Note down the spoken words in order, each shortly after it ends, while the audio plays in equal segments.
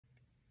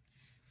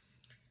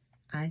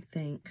I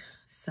think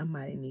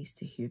somebody needs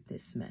to hear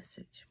this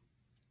message.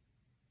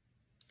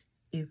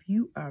 If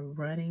you are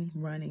running,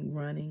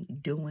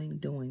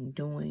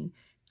 doing,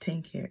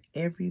 taking care of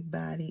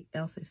everybody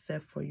else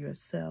except for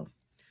yourself,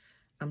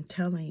 I'm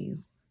telling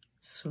you,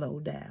 slow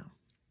down.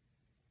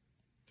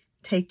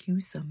 Take you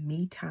some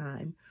me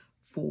time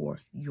for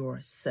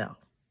yourself.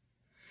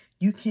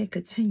 You can't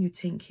continue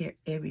taking care of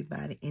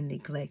everybody and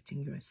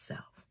neglecting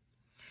yourself.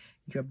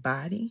 Your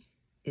body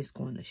is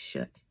going to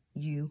shut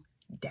you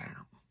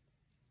down.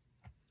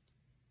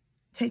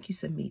 Take you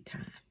some me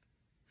time.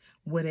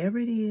 Whatever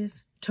it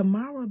is,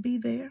 tomorrow will be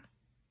there.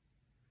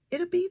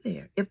 It'll be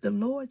there. If the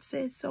Lord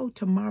said so,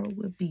 tomorrow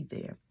will be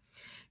there.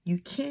 You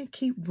can't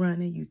keep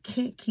running. You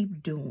can't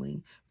keep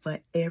doing for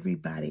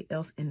everybody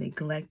else and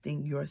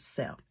neglecting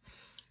yourself.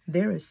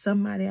 There is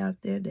somebody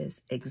out there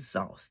that's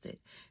exhausted.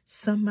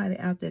 Somebody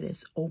out there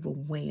that's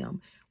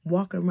overwhelmed,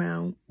 walking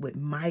around with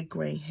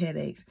migraine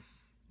headaches.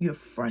 You're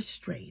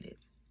frustrated.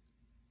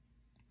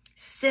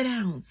 Sit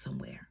down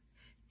somewhere.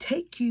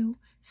 Take you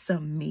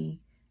some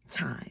me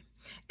time.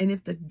 And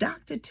if the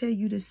doctor tell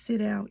you to sit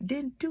down,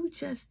 then do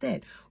just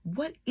that.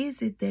 What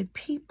is it that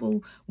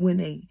people, when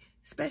they,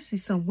 especially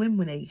some women,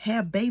 when they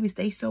have babies,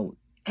 they so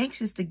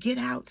anxious to get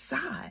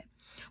outside?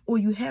 Or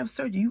you have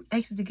surgery, you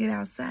anxious to get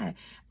outside.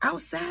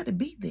 Outside to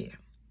be there.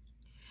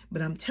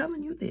 But I'm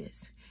telling you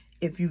this,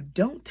 if you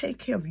don't take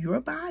care of your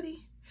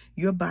body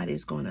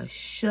is going to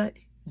shut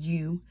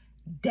you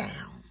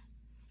down.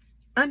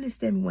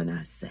 Understand me when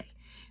I say,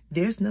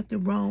 there's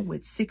nothing wrong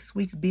with 6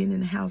 weeks being in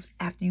the house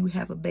after you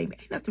have a baby.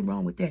 Ain't nothing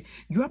wrong with that.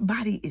 Your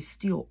body is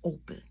still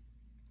open.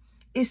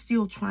 It's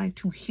still trying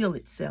to heal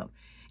itself.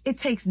 It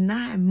takes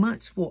 9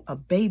 months for a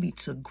baby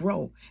to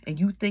grow, and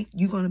you think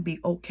you're going to be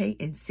okay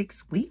in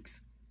 6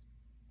 weeks?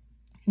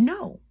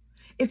 No.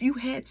 If you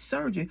had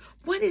surgery,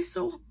 what is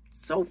so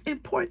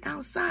important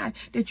outside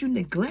that you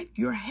neglect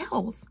your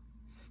health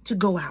to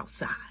go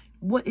outside?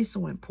 What is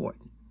so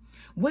important?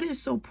 What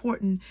is so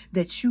important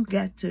that you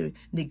got to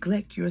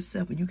neglect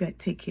yourself and you got to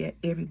take care of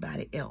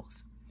everybody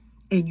else?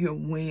 And you're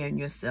wearing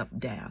yourself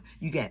down.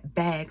 You got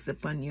bags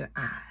up under your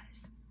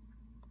eyes.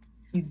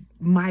 You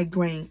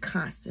migraine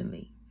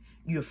constantly.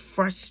 You're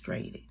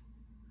frustrated.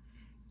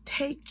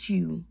 Take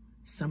you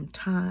some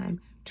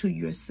time to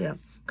yourself,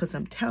 because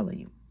I'm telling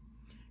you,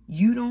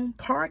 you don't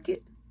park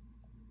it,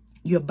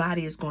 your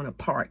body is going to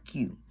park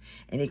you.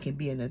 And it can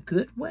be in a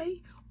good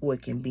way or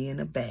it can be in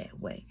a bad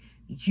way.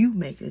 You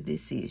make a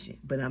decision.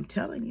 But I'm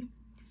telling you,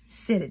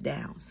 sit it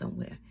down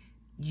somewhere.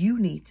 You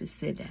need to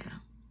sit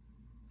down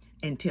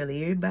and tell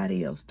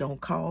everybody else,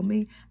 don't call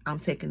me. I'm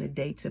taking a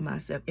day to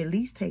myself. At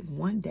least take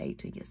one day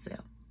to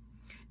yourself.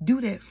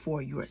 Do that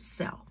for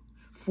yourself,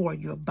 for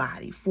your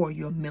body, for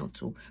your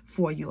mental,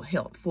 for your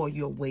health, for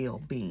your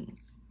well-being.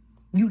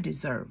 You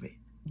deserve it.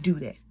 Do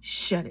that.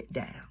 Shut it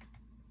down.